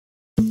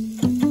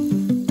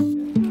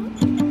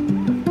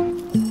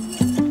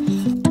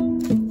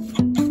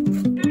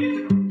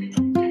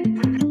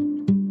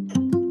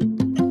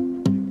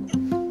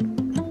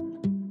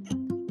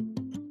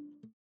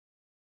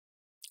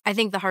I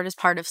think the hardest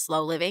part of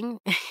slow living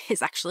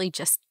is actually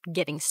just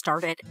getting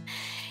started.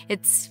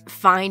 It's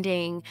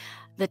finding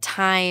the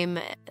time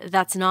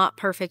that's not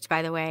perfect,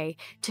 by the way,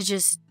 to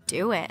just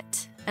do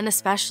it. And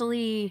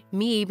especially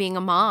me being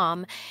a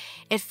mom,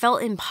 it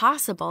felt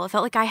impossible. It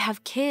felt like I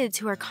have kids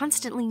who are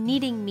constantly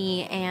needing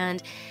me,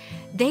 and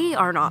they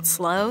are not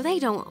slow. They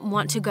don't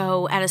want to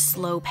go at a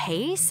slow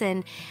pace.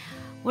 And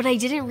what I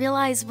didn't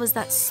realize was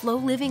that slow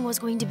living was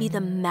going to be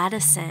the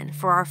medicine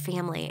for our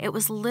family. It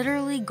was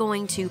literally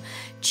going to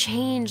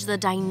change the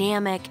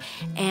dynamic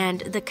and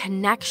the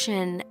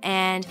connection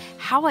and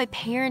how I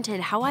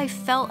parented, how I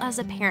felt as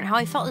a parent, how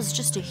I felt as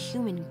just a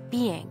human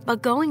being.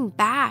 But going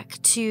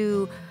back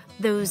to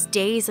those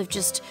days of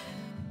just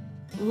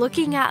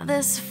looking at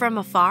this from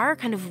afar,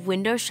 kind of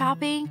window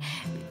shopping,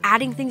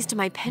 adding things to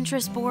my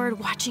Pinterest board,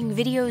 watching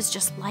videos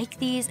just like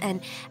these, and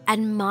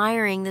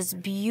admiring this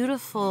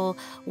beautiful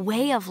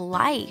way of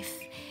life.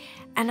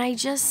 And I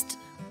just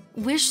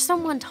wish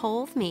someone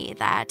told me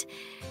that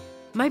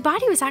my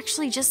body was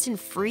actually just in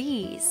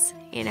freeze.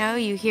 You know,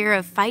 you hear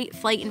of fight,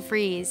 flight, and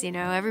freeze. You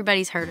know,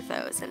 everybody's heard of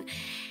those.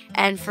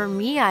 And for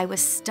me, I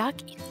was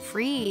stuck in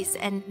freeze,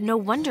 and no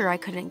wonder I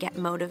couldn't get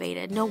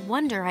motivated. No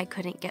wonder I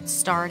couldn't get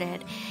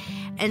started.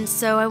 And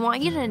so I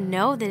want you to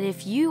know that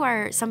if you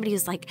are somebody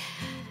who's like,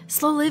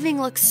 slow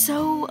living looks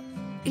so,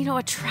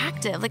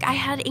 attractive. Like, I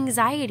had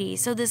anxiety.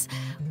 So this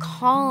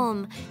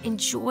calm,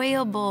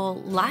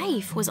 enjoyable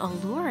life was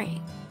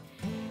alluring,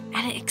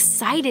 and it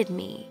excited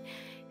me.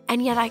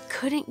 And yet I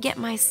couldn't get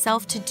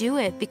myself to do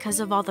it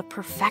because of all the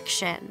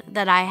perfection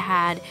that I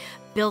had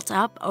built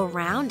up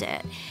around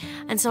it.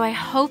 And so I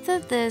hope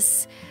that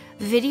this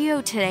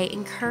video today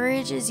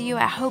encourages you.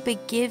 I hope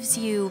it gives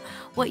you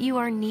what you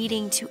are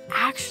needing to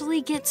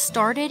actually get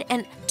started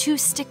and to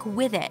stick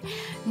with it,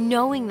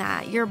 knowing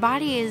that your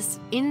body is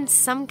in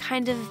some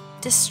kind of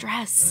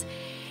distress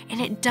and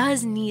it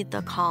does need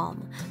the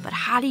calm. But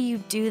how do you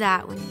do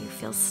that when you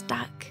feel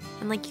stuck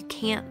and like you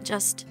can't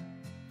just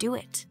do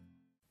it?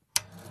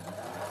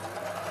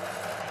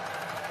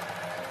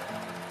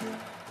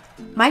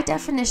 My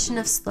definition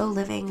of slow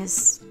living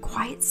is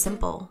quite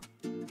simple.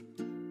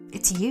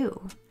 It's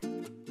you.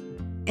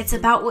 It's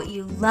about what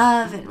you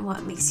love and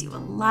what makes you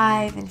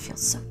alive and feel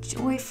so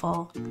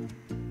joyful.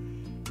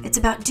 It's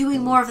about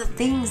doing more of the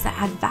things that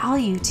add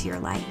value to your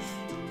life.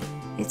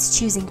 It's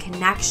choosing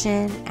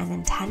connection and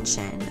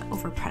intention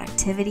over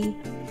productivity.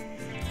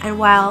 And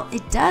while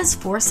it does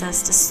force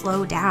us to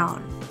slow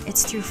down,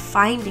 it's through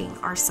finding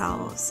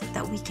ourselves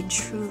that we can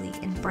truly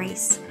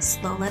embrace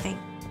slow living.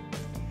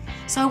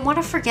 So I want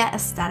to forget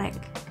aesthetic.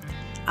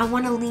 I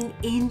want to lean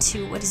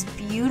into what is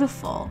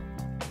beautiful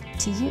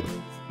to you.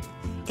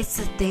 It's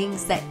the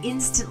things that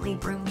instantly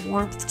bring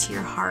warmth to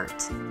your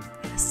heart and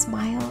a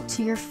smile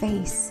to your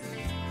face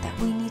that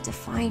we need to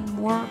find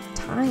more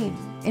time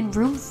and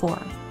room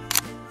for.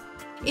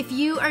 If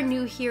you are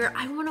new here,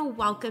 I want to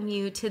welcome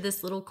you to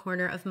this little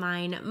corner of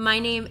mine. My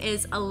name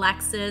is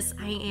Alexis.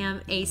 I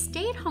am a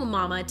stay-at-home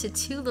mama to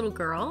 2 little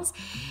girls,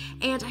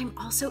 and I'm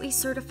also a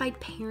certified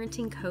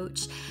parenting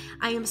coach.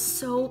 I am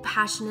so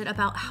passionate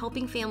about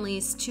helping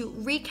families to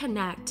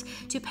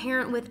reconnect, to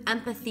parent with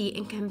empathy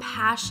and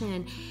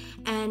compassion,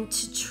 and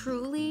to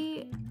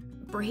truly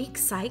break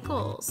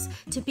cycles,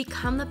 to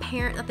become the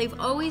parent that they've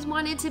always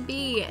wanted to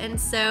be. And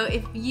so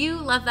if you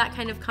love that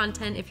kind of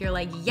content, if you're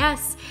like,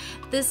 yes,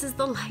 this is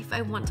the life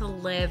I want to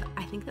live,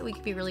 I think that we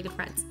could be really good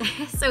friends.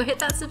 So hit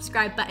that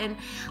subscribe button.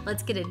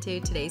 Let's get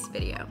into today's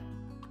video.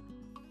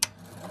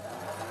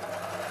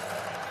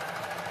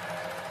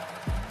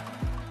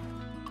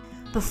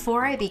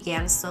 Before I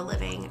began slow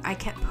living, I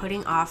kept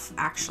putting off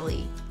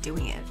actually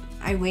doing it.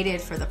 I waited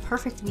for the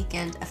perfect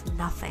weekend of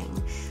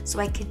nothing so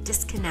I could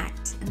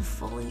disconnect and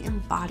fully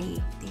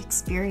embody the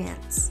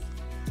experience.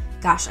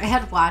 Gosh, I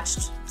had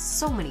watched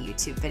so many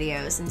YouTube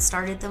videos and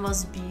started the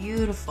most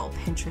beautiful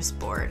Pinterest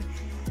board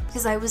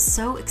because I was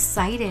so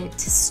excited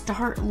to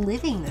start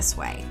living this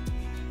way.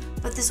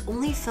 But this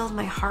only filled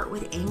my heart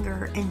with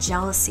anger and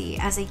jealousy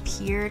as I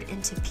peered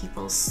into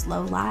people's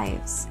slow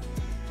lives.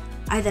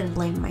 I then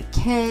blamed my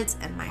kids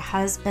and my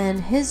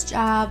husband, his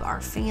job, our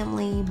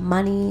family,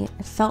 money.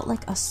 It felt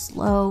like a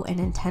slow and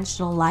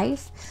intentional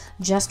life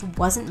just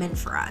wasn't meant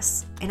for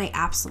us, and I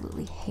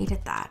absolutely hated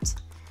that.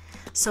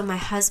 So my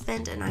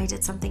husband and I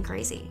did something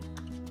crazy.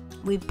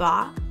 We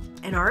bought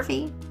an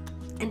RV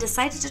and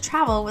decided to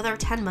travel with our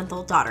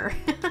 10-month-old daughter.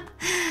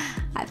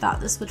 I thought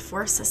this would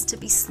force us to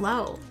be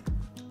slow,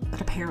 but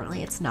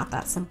apparently it's not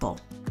that simple.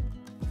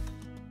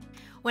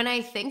 When I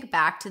think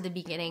back to the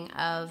beginning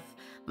of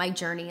my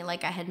journey,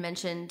 like I had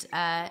mentioned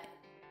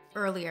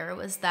earlier,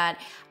 was that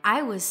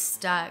I was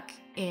stuck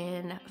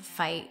in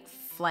fight,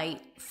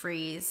 flight,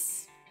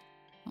 freeze,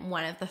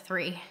 one of the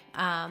 3.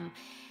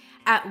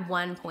 At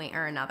one point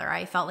or another,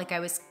 I felt like I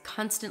was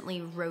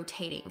constantly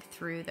rotating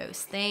through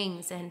those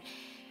things. And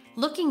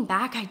looking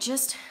back,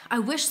 I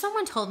wish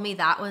someone told me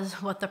that was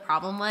what the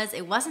problem was.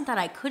 It wasn't that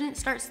I couldn't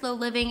start slow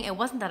living. It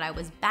wasn't that I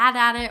was bad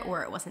at it,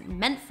 or it wasn't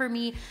meant for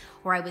me,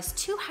 or I was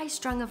too high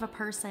strung of a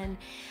person.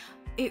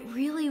 it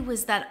really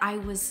was that I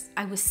was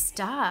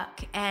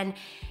stuck, and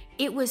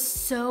it was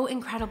so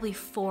incredibly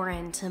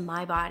foreign to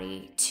my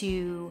body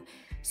to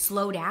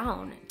slow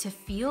down, to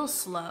feel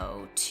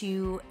slow,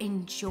 to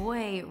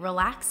enjoy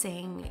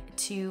relaxing,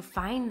 to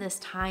find this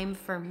time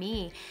for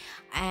me.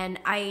 And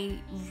I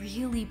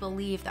really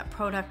believe that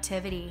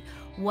productivity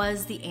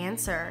was the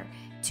answer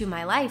to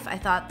my life. I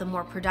thought the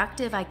more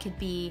productive I could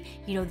be,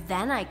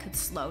 then I could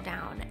slow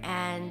down.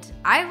 And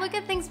I look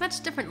at things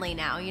much differently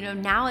now.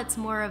 Now it's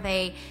more of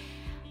a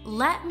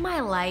let my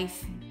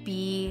life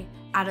be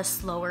at a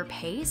slower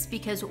pace,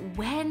 because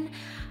when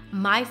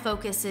my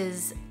focus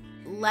is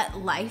let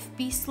life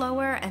be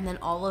slower and then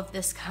all of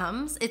this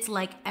comes, it's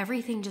like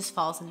everything just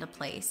falls into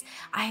place.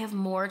 I have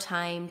more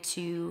time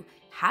to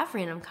have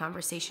random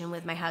conversation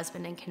with my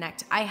husband and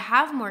connect. I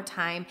have more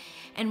time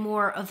and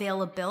more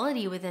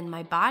availability within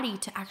my body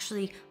to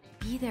actually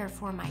be there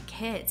for my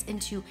kids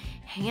and to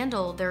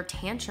handle their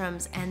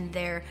tantrums and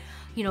their,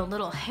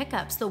 little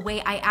hiccups the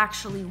way I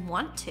actually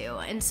want to.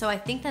 And so I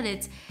think that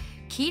it's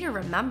key to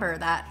remember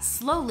that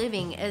slow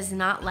living is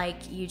not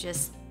like you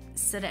just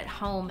sit at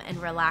home and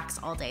relax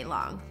all day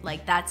long.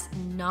 Like, that's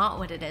not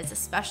what it is,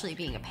 especially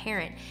being a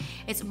parent.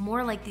 It's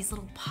more like these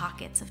little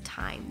pockets of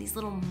time, these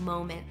little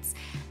moments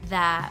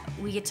that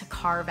we get to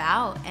carve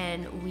out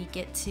and we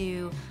get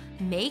to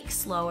make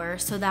slower,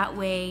 so that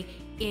way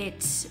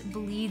it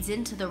bleeds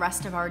into the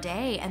rest of our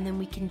day, and then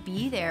we can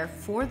be there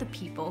for the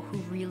people who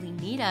really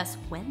need us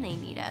when they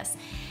need us.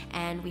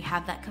 And we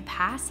have that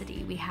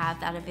capacity, we have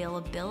that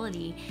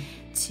availability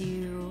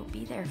to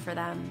be there for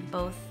them,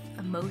 both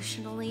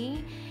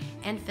emotionally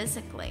and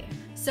physically.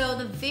 So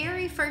the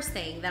very first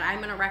thing that I'm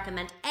going to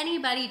recommend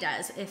anybody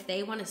does if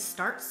they want to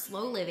start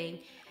slow living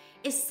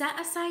is set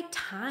aside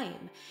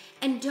time.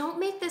 And don't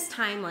make this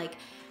time like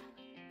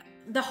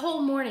the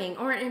whole morning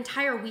or an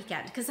entire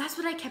weekend, because that's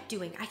what I kept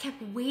doing. I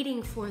kept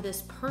waiting for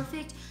this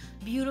perfect,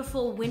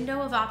 beautiful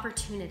window of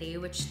opportunity,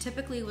 which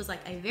typically was like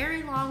a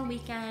very long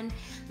weekend.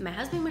 My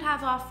husband would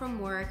have off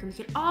from work and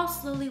we could all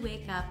slowly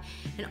wake up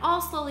and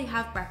all slowly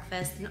have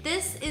breakfast. And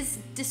this is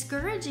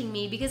discouraging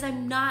me because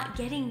I'm not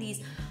getting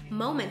these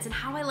moments. And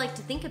how I like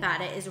to think about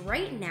it is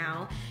right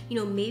now,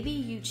 maybe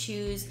you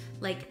choose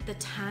like the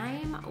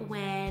time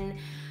when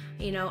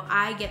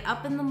I get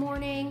up in the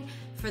morning.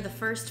 For the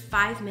first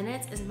 5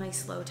 minutes is my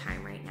slow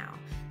time right now.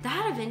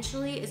 That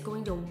eventually is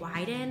going to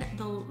widen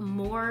the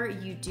more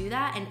you do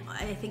that. And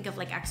I think of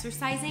like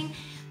exercising,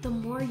 the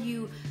more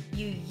you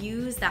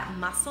use that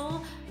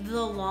muscle,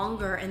 the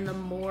longer and the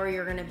more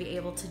you're gonna be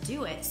able to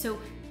do it. So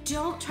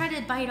don't try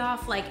to bite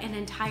off like an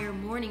entire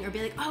morning or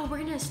be like, oh, we're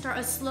gonna start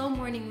a slow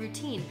morning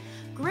routine.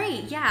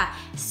 Great, yeah,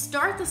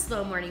 start the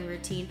slow morning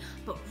routine,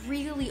 but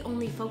really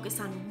only focus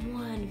on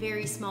one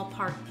very small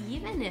part,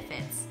 even if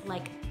it's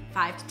like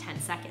 5 to 10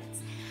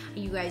 seconds.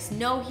 You guys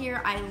know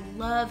here, I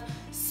love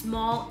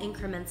small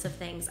increments of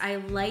things. I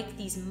like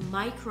these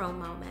micro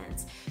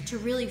moments to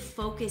really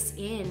focus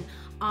in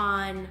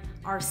on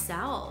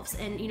ourselves.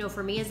 And,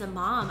 for me as a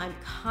mom, I'm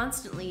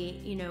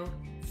constantly,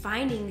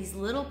 finding these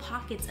little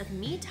pockets of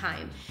me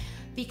time,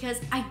 because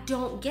I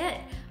don't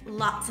get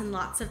lots and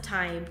lots of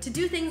time to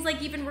do things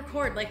like even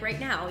record, like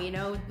right now,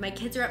 my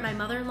kids are at my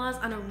mother-in-law's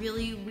on a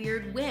really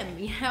weird whim,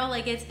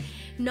 like it's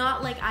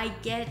not like I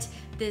get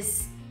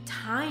this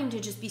time to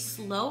just be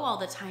slow all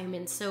the time.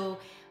 And so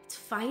it's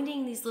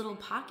finding these little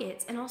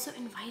pockets and also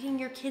inviting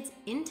your kids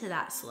into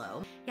that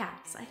slow. Yeah,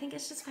 so I think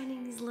it's just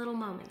finding these little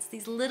moments,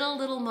 these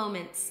little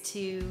moments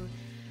to,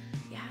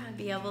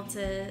 be able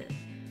to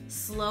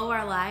slow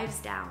our lives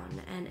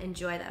down and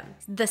enjoy them.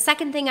 The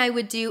second thing I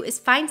would do is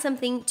find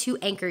something to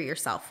anchor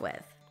yourself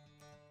with.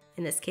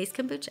 In this case,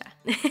 kombucha.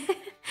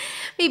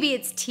 Maybe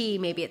it's tea,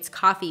 maybe it's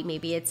coffee,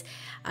 maybe it's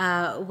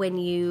when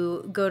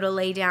you go to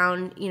lay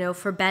down,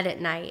 for bed at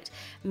night.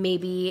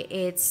 Maybe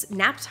it's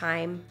nap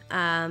time.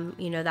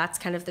 That's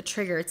kind of the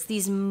trigger. It's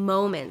these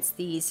moments,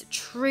 these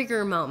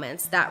trigger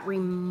moments that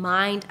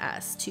remind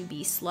us to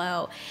be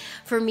slow.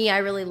 For me, I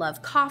really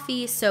love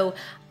coffee. So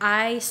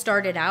I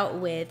started out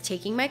with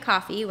taking my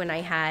coffee when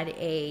I had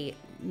a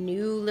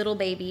new little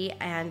baby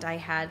and I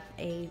had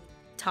a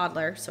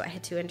toddler. So I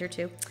had 2 under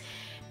 2.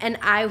 And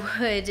I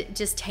would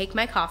just take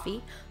my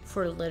coffee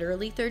for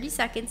literally 30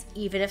 seconds,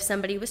 even if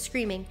somebody was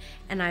screaming,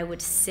 and I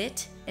would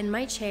sit in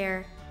my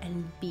chair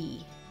and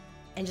be,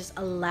 and just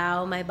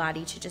allow my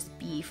body to just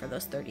be for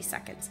those 30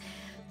 seconds.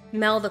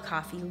 Smell the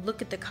coffee,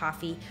 look at the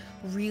coffee,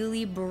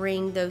 really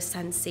bring those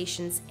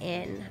sensations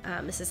in.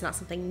 This is not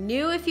something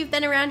new if you've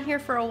been around here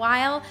for a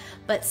while,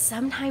 but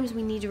sometimes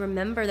we need to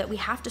remember that we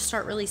have to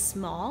start really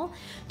small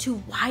to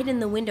widen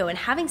the window, and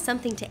having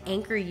something to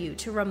anchor you,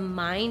 to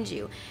remind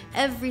you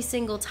every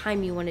single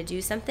time you want to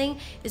do something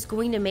is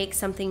going to make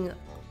something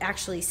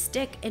actually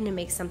stick and to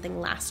make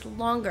something last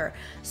longer.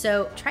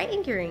 So try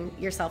anchoring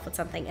yourself with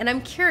something. And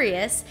I'm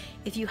curious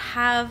if you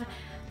have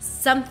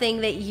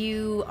something that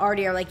you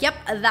already are like, yep,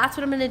 that's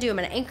what I'm gonna do. I'm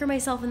gonna anchor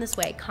myself in this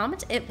way.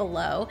 Comment it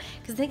below,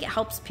 because I think it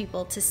helps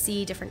people to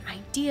see different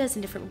ideas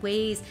and different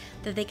ways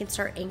that they can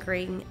start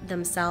anchoring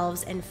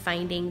themselves and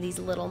finding these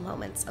little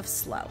moments of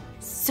slow.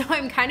 So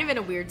I'm kind of in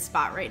a weird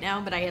spot right now,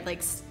 but I had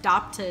like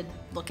stopped to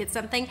look at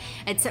something.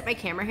 I'd set my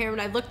camera here, and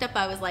when I looked up,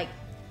 I was like,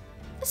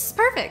 this is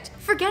perfect.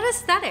 Forget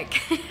aesthetic.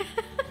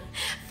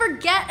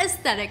 Forget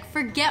aesthetic.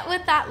 Forget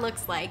what that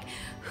looks like.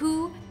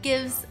 Who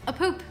gives a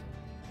poop?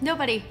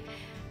 Nobody.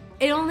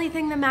 The only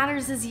thing that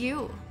matters is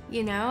you,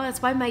 you know?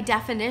 That's why my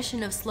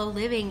definition of slow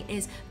living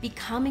is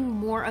becoming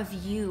more of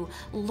you,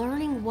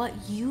 learning what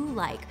you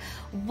like.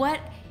 What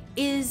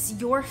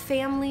is your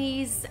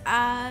family's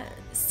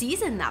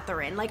season that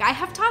they're in? Like, I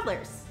have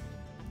toddlers.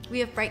 We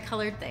have bright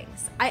colored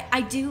things.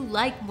 I do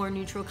like more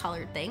neutral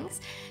colored things,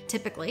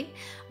 typically,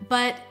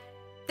 but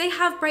they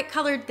have bright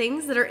colored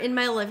things that are in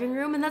my living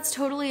room, and that's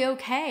totally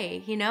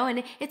okay, you know?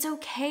 And it's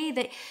okay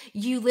that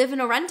you live in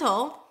a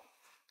rental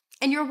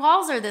and your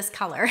walls are this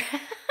color.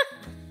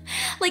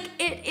 Like,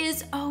 it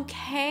is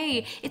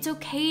okay. It's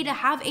okay to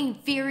have a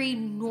very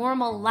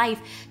normal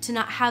life, to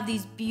not have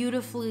these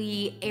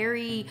beautifully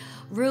airy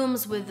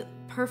rooms with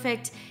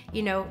perfect,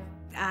 you know,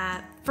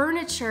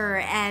 furniture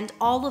and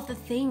all of the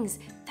things.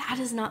 That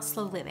is not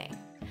slow living.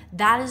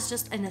 That is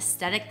just an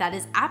aesthetic that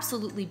is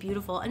absolutely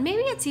beautiful. And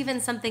maybe it's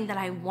even something that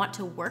I want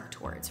to work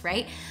towards,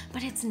 right?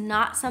 But it's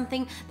not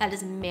something that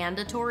is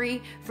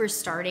mandatory for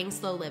starting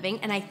slow living.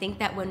 And I think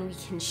that when we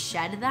can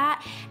shed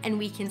that and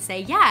we can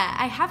say, yeah,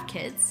 I have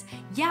kids.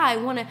 Yeah, I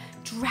want to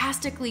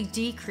drastically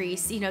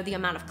decrease, you know, the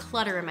amount of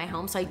clutter in my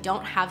home so I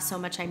don't have so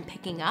much I'm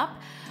picking up.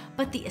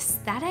 But the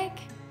aesthetic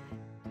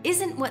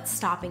isn't what's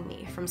stopping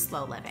me from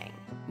slow living.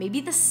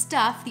 Maybe the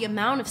stuff, the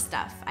amount of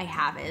stuff I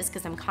have is,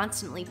 because I'm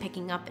constantly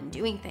picking up and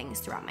doing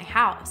things throughout my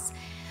house.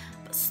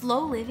 But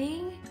slow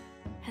living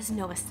has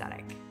no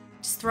aesthetic.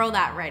 Just throw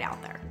that right out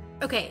there.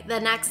 Okay, the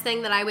next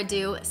thing that I would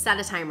do, set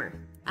a timer.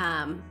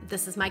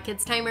 This is my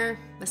kid's timer,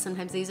 but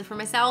sometimes I use it for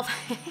myself.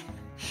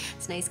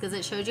 It's nice because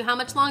it shows you how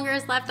much longer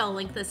is left. I'll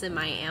link this in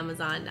my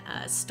Amazon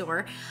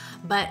store.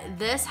 But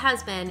this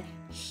has been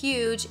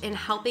huge in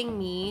helping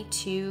me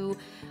to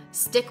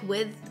stick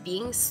with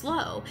being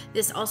slow.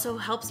 This also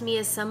helps me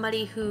as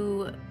somebody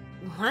who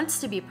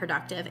wants to be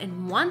productive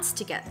and wants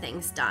to get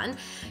things done,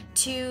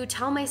 to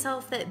tell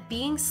myself that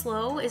being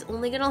slow is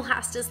only gonna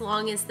last as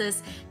long as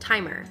this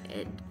timer.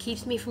 It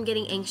keeps me from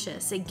getting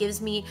anxious. It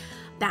gives me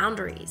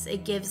boundaries.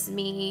 It gives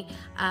me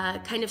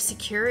kind of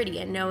security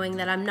in knowing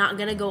that I'm not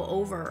gonna go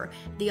over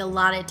the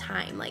allotted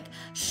time. Like,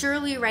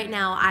 surely right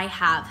now I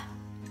have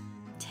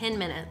 10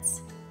 minutes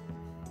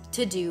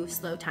to do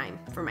slow time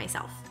for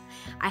myself.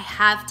 I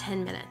have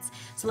 10 minutes.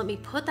 So let me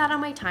put that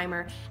on my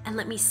timer and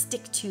let me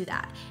stick to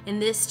that.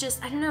 And this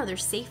just, I don't know,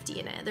 there's safety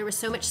in it. There was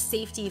so much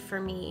safety for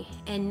me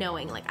in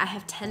knowing, like, I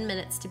have 10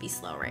 minutes to be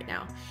slow right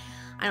now.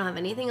 I don't have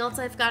anything else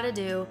I've got to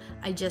do.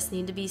 I just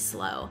need to be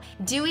slow.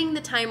 Doing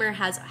the timer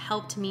has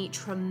helped me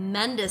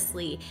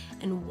tremendously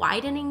in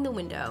widening the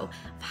window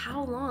of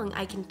how long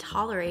I can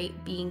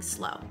tolerate being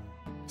slow.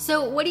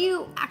 So what do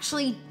you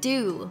actually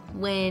do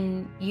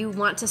when you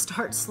want to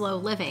start slow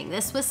living?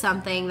 This was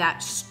something that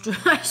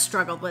I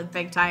struggled with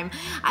big time.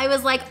 I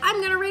was like,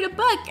 I'm gonna read a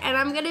book and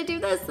I'm gonna do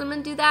this, I'm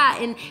gonna do that.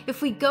 And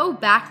if we go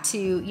back to,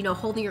 you know,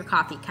 holding your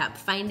coffee cup,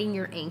 finding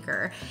your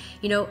anchor,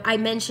 you know, I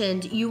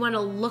mentioned you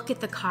wanna look at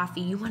the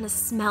coffee, you wanna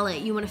smell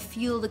it, you wanna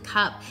feel the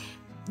cup.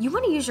 You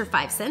want to use your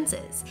 5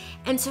 senses.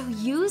 And so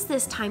use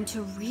this time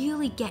to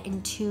really get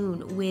in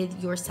tune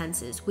with your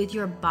senses, with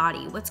your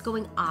body, what's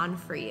going on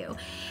for you.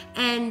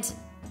 And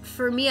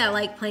for me, I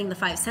like playing the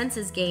 5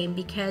 senses game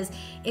because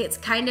it's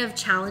kind of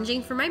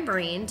challenging for my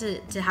brain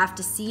to have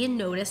to see and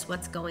notice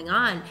what's going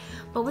on.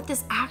 But what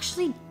this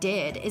actually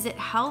did is it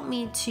helped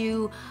me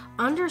to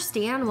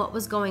understand what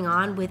was going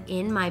on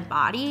within my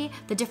body,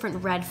 the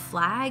different red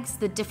flags,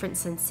 the different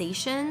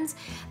sensations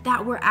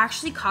that were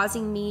actually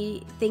causing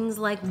me things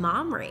like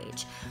mom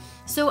rage.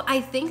 So I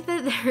think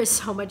that there is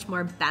so much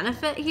more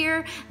benefit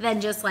here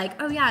than just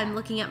like, oh yeah, I'm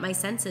looking at my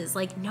senses.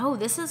 Like, no,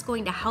 this is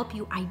going to help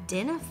you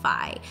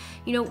identify,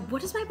 you know,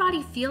 what does my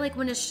body feel like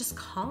when it's just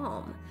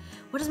calm?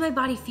 What does my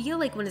body feel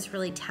like when it's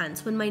really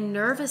tense? When my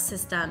nervous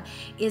system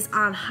is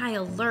on high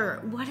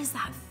alert, what does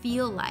that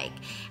feel like?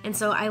 And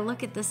so I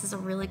look at this as a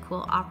really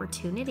cool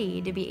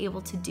opportunity to be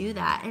able to do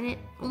that. And it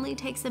only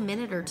takes a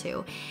minute or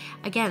two.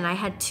 Again, I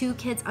had 2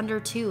 kids under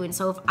 2. And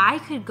so if I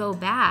could go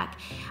back,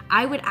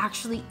 I would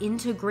actually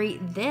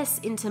integrate this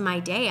into my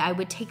day. I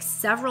would take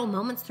several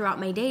moments throughout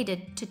my day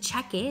to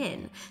check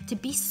in, to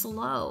be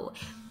slow.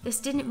 This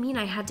didn't mean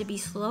I had to be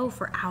slow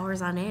for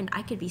hours on end.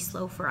 I could be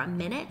slow for a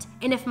minute.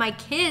 And if my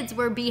kids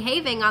were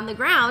behaving on the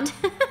ground,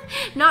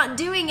 not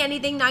doing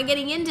anything, not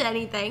getting into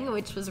anything,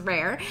 which was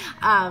rare,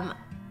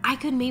 I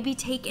could maybe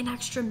take an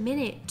extra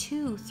minute,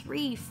 2,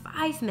 3,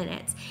 5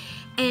 minutes,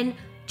 and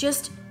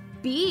just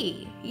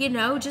be, you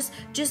know, just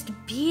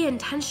be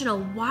intentional.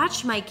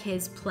 Watch my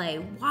kids play,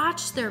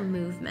 watch their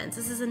movements.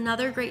 This is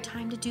another great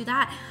time to do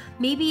that.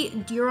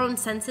 Maybe your own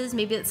senses,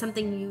 maybe it's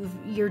something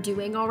you're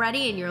doing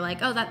already and you're like,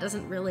 oh, that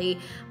doesn't really,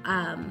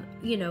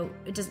 you know,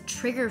 it doesn't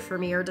trigger for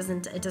me, or it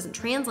doesn't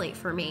translate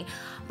for me.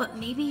 But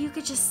maybe you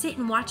could just sit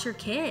and watch your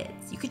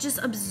kids. You could just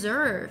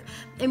observe.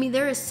 I mean,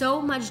 there is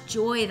so much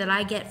joy that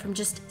I get from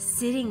just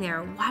sitting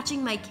there,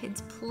 watching my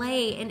kids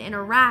play and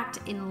interact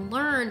and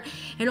learn.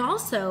 And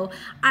also,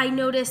 I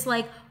notice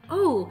like,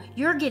 oh,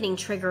 you're getting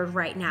triggered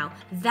right now.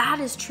 That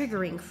is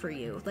triggering for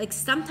you. Like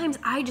sometimes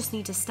I just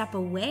need to step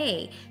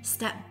away,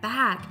 step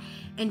back,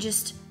 and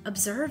just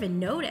observe and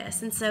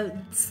notice. And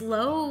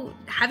so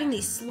having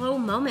these slow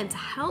moments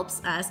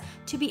helps us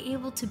to be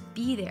able to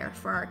be there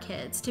for our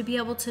kids, to be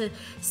able to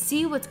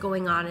see what's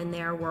going on in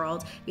their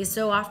world, because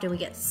so often we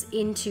get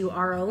into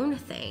our own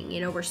thing.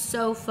 You know, we're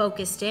so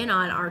focused in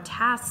on our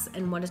tasks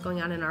and what is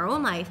going on in our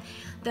own life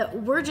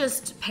that we're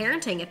just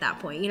parenting at that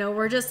point. You know,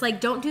 we're just like,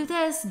 don't do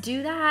this,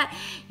 do that.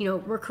 You know,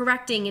 we're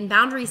correcting and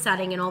boundary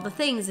setting and all the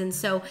things. And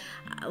so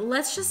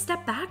let's just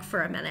step back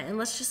for a minute and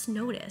let's just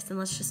notice and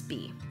let's just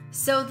be.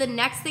 So the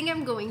next thing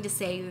I'm going to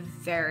say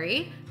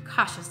very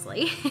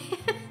cautiously,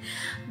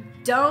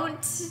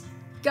 don't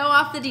go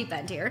off the deep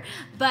end here,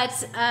 but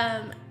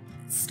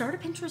start a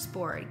Pinterest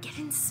board, get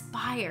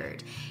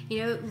inspired. You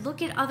know,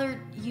 look at other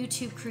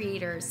YouTube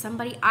creators.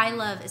 Somebody I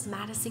love is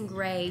Madison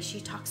Gray. She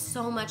talks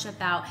so much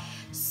about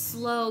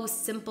slow,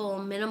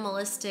 simple,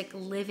 minimalistic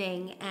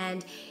living,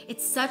 and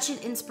it's such an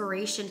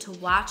inspiration to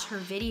watch her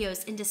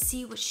videos and to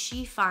see what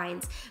she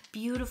finds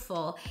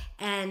beautiful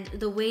and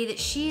the way that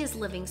she is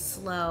living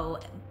slow.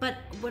 But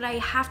what I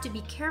have to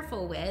be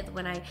careful with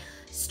when I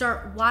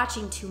start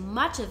watching too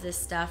much of this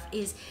stuff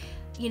is,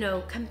 you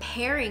know,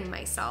 comparing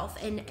myself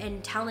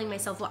and telling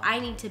myself, well, I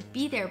need to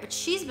be there. But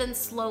she's been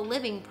slow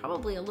living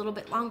probably a little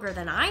bit longer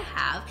than I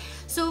have.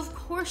 So of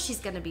course she's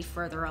going to be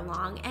further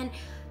along. And,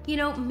 you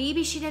know,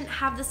 maybe she didn't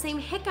have the same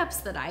hiccups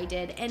that I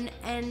did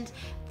and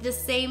the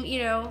same,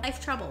 you know,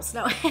 life troubles.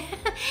 No,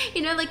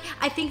 you know, like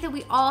I think that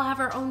we all have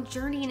our own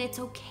journey and it's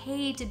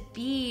okay to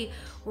be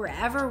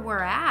wherever we're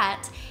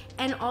at.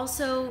 And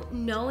also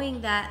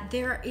knowing that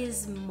there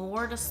is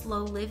more to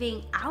slow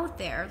living out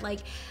there.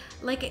 Like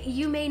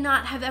you may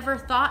not have ever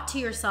thought to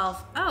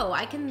yourself, oh,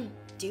 I can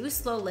do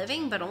slow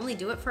living, but only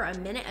do it for a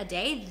minute a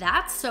day.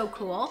 That's so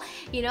cool.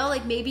 You know,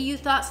 like maybe you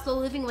thought slow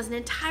living was an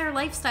entire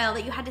lifestyle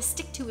that you had to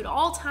stick to at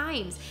all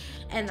times.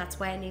 And that's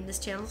why I named this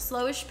channel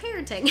Slowish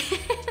Parenting.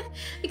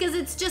 Because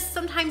it's just,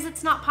 sometimes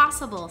it's not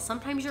possible.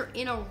 Sometimes you're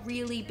in a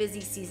really busy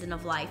season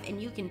of life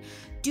and you can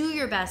do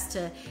your best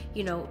to,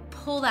 you know,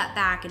 pull that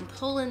back and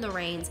pull in the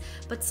reins,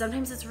 but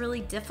sometimes it's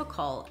really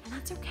difficult and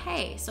that's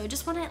okay. So I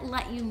just want to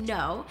let you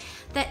know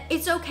that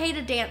it's okay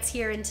to dance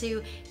here and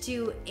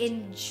to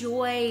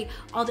enjoy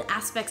all the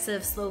aspects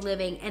of slow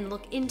living and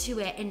look into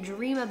it and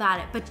dream about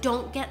it, but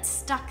don't get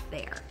stuck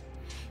there.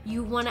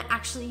 You want to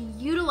actually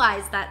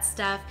utilize that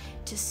stuff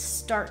to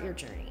start your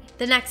journey.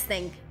 The next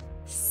thing,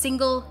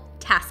 single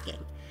tasking.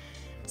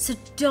 So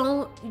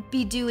don't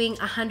be doing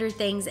 100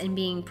 things and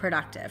being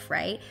productive,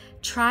 right?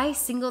 Try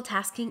single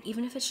tasking,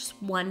 even if it's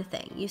just one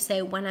thing. You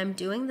say, when I'm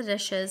doing the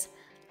dishes,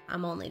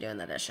 I'm only doing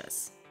the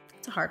dishes.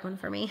 It's a hard one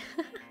for me,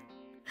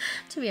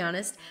 to be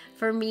honest.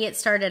 For me, it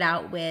started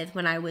out with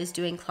when I was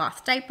doing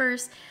cloth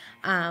diapers,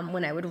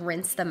 when I would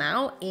rinse them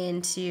out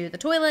into the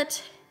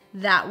toilet.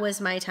 That was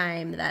my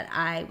time that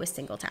I was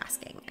single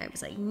tasking. I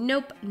was like,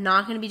 nope,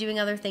 not going to be doing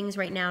other things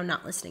right now,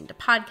 not listening to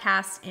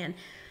podcasts and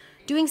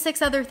doing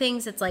 6 other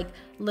things. It's like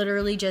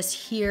literally just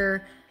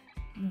here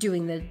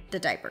doing the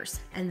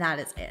diapers, and that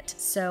is it.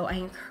 So I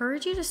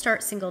encourage you to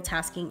start single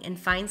tasking and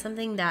find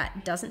something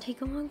that doesn't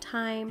take a long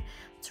time.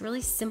 It's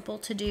really simple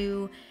to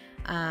do,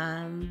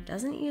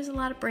 doesn't use a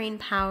lot of brain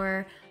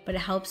power, but it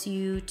helps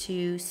you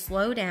to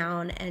slow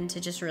down and to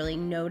just really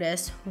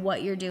notice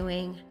what you're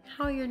doing,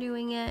 how you're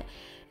doing it,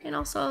 and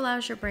also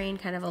allows your brain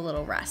kind of a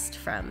little rest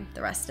from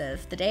the rest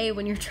of the day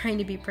when you're trying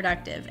to be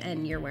productive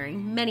and you're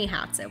wearing many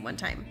hats at one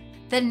time.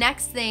 The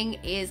next thing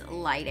is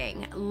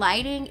lighting.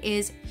 Lighting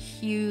is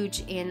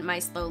huge in my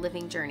slow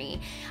living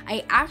journey.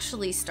 I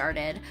actually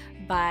started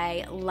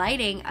by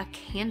lighting a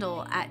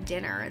candle at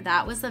dinner.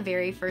 That was the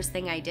very first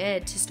thing I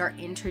did to start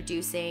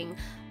introducing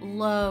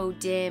low,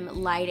 dim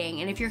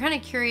lighting. And if you're kind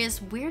of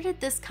curious, where did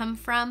this come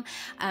from?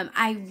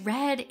 I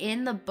read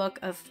in the book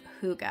of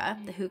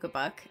Hygge, the Hygge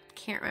book.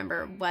 Can't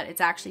remember what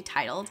it's actually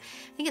titled.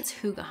 I think it's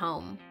Hygge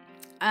Home.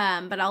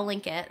 But I'll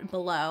link it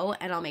below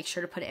and I'll make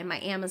sure to put it in my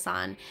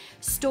Amazon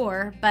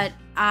store. But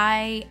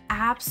I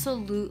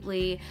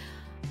absolutely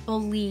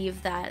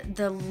believe that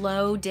the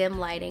low dim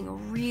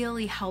lighting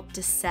really helped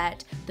to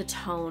set the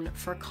tone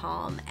for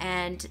calm.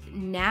 And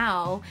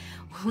now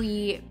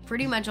we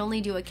pretty much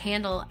only do a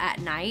candle at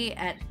night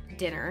at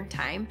dinner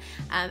time,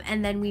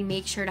 and then we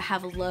make sure to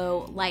have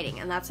low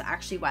lighting, and that's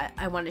actually what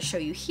I want to show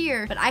you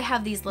here. But I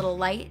have these little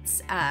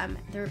lights,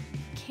 they're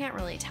can't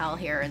really tell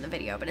here in the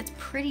video, but it's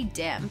pretty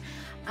dim.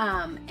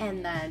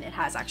 And then it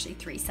has actually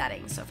 3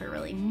 settings. So if I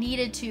really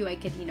needed to, I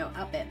could,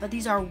 up it. But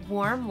these are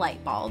warm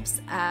light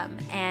bulbs.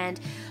 And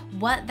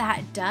what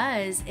that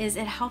does is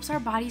it helps our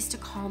bodies to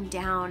calm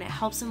down. It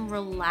helps them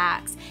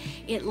relax.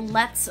 It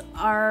lets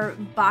our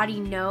body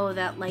know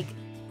that like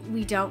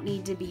we don't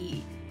need to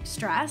be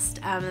stressed.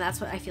 And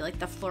that's what I feel like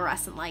the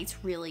fluorescent lights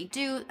really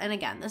do. And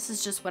again, this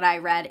is just what I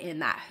read in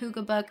that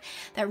Hygge book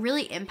that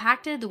really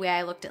impacted the way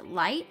I looked at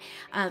light.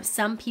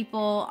 Some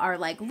people are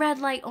like red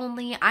light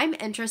only. I'm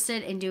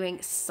interested in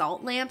doing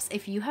salt lamps.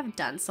 If you have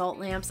done salt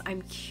lamps,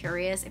 I'm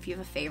curious. If you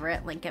have a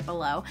favorite, link it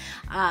below.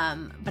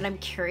 But I'm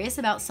curious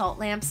about salt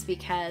lamps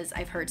because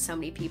I've heard so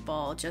many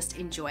people just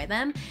enjoy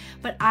them.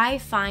 But I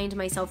find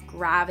myself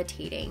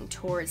gravitating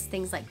towards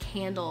things like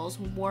candles,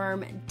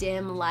 warm,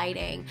 dim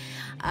lighting,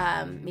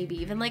 maybe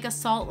even like a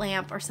salt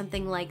lamp or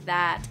something like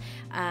that.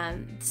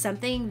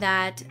 Something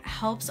that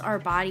helps our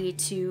body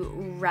to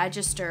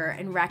register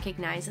and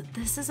recognize that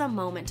this is a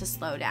moment to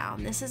slow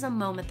down. This is a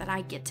moment that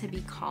I get to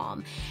be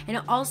calm. And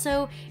it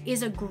also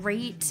is a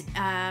great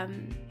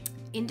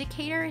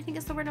indicator, I think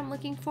is the word I'm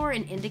looking for,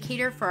 an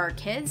indicator for our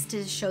kids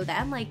to show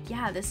them like,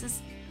 yeah, this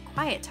is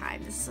quiet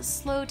time. This is a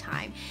slow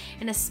time.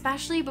 And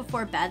especially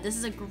before bed, this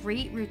is a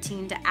great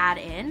routine to add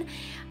in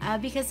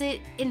because it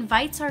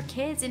invites our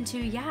kids into,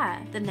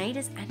 yeah, the night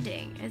is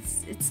ending.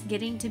 It's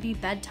getting to be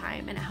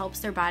bedtime, and it helps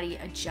their body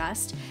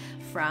adjust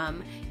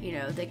from,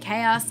 the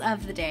chaos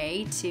of the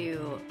day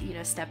to,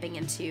 stepping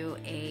into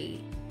a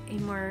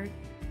more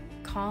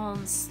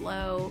calm,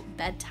 slow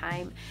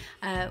bedtime,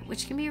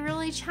 which can be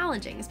really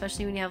challenging,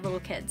 especially when you have little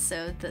kids.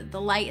 So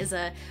the light is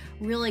a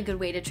really good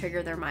way to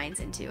trigger their minds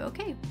into,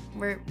 okay,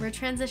 we're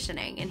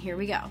transitioning and here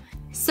we go.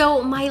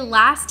 So my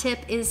last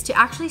tip is to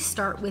actually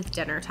start with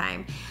dinner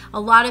time. A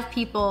lot of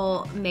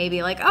people may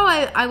be like, oh,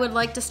 I would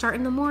like to start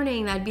in the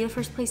morning. That'd be the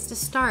first place to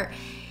start.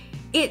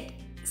 It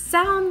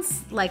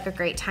sounds like a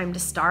great time to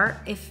start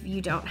if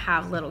you don't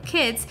have little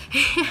kids,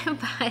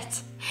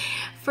 but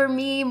for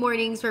me,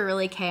 mornings were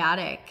really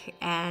chaotic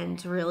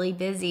and really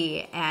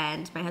busy,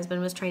 and my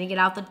husband was trying to get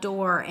out the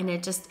door, and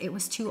it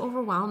was too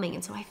overwhelming.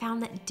 And so I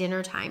found that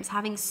dinner times,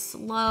 having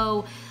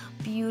slow,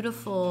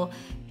 beautiful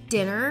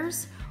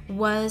dinners,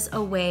 was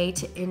a way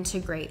to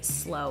integrate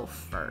slow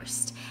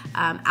first,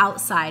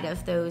 outside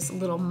of those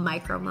little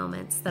micro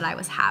moments that I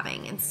was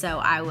having. And so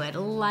I would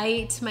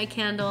light my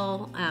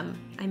candle.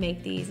 I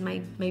make these,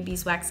 my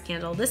beeswax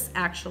candle. This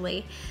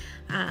actually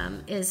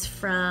is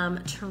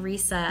from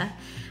Teresa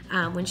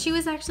when she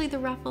was actually the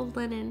ruffled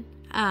linen.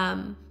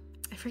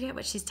 I forget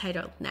what she's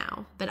titled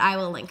now, but I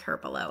will link her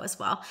below as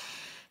well.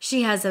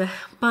 She has a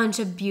bunch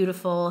of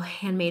beautiful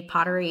handmade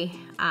pottery.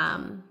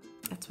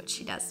 That's what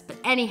she does. But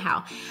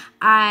anyhow,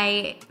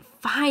 I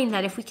find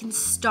that if we can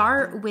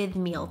start with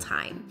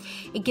mealtime,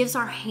 it gives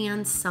our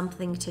hands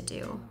something to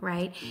do,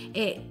 right?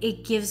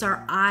 It gives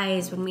our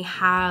eyes, when we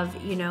have,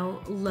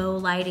 low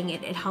lighting,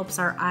 it helps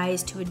our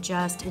eyes to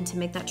adjust and to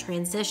make that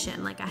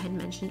transition, like I had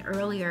mentioned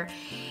earlier.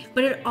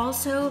 But it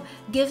also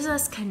gives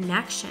us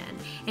connection.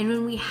 And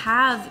when we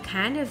have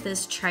kind of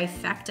this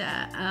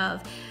trifecta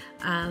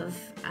of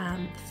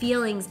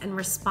feelings and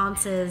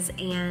responses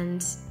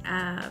and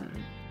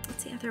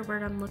what's the other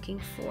word I'm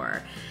looking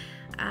for?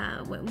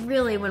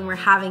 Really, when we're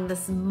having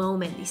this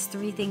moment, these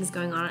 3 things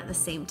going on at the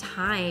same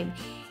time,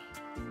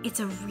 it's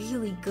a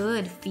really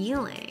good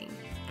feeling.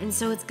 And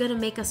so it's going to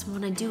make us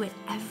want to do it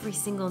every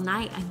single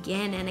night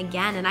again and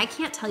again. And I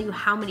can't tell you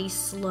how many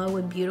slow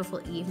and beautiful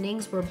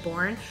evenings were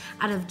born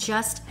out of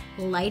just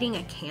lighting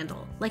a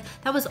candle. Like,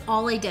 that was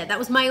all I did. That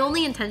was my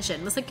only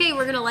intention. It was like, okay,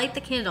 we're going to light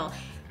the candle.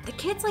 The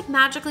kids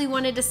magically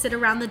wanted to sit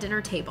around the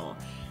dinner table.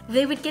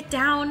 They would get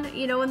down,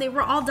 when they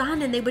were all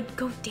done, and they would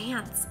go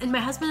dance. And my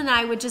husband and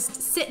I would just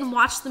sit and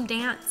watch them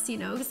dance,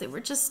 because they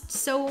were just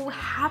so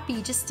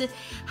happy just to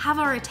have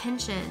our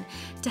attention,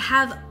 to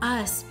have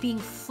us being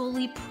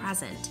fully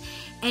present.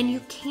 And you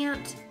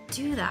can't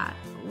do that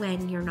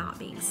when you're not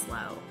being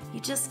slow. You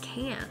just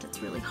can't.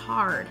 It's really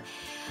hard.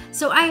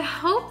 So I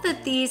hope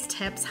that these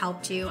tips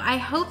helped you. I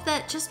hope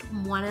that just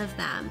one of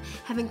them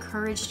have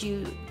encouraged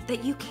you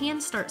that you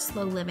can start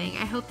slow living.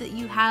 I hope that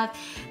you have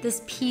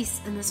this peace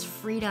and this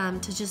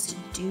freedom to just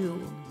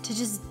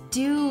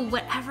do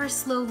whatever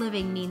slow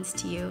living means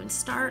to you, and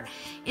start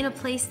in a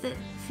place that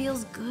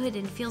feels good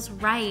and feels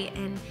right.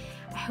 And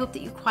I hope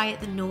that you quiet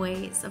the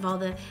noise of all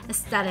the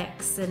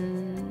aesthetics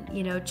and,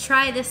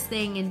 try this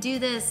thing and do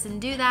this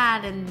and do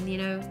that, and,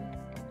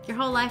 your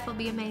whole life will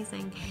be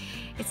amazing.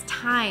 It's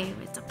time,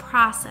 it's a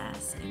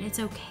process, and it's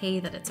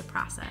okay that it's a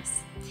process.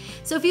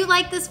 So if you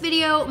like this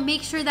video,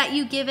 make sure that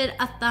you give it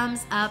a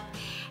thumbs up.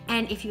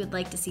 And if you would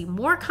like to see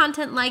more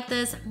content like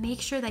this,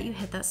 make sure that you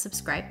hit that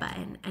subscribe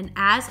button. And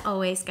as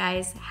always,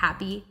 guys,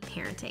 happy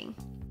parenting.